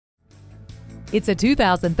It's a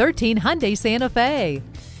 2013 Hyundai Santa Fe.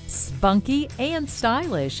 Spunky and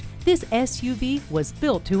stylish, this SUV was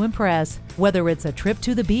built to impress. Whether it's a trip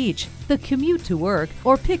to the beach, the commute to work,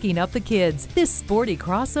 or picking up the kids, this sporty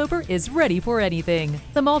crossover is ready for anything.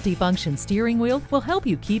 The multifunction steering wheel will help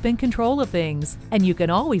you keep in control of things, and you can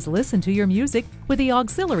always listen to your music with the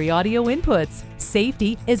auxiliary audio inputs.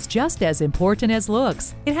 Safety is just as important as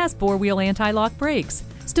looks. It has four-wheel anti-lock brakes,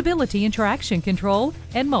 stability and traction control,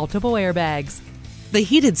 and multiple airbags. The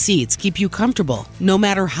heated seats keep you comfortable, no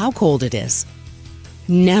matter how cold it is.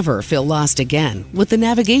 Never feel lost again with the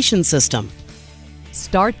navigation system.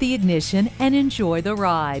 Start the ignition and enjoy the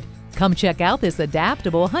ride. Come check out this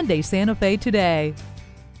adaptable Hyundai Santa Fe today.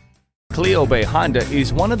 Cleo Bay Honda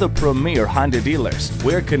is one of the premier Honda dealers.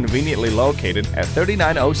 We're conveniently located at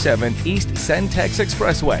 3907 East Centex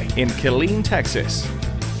Expressway in Killeen, Texas.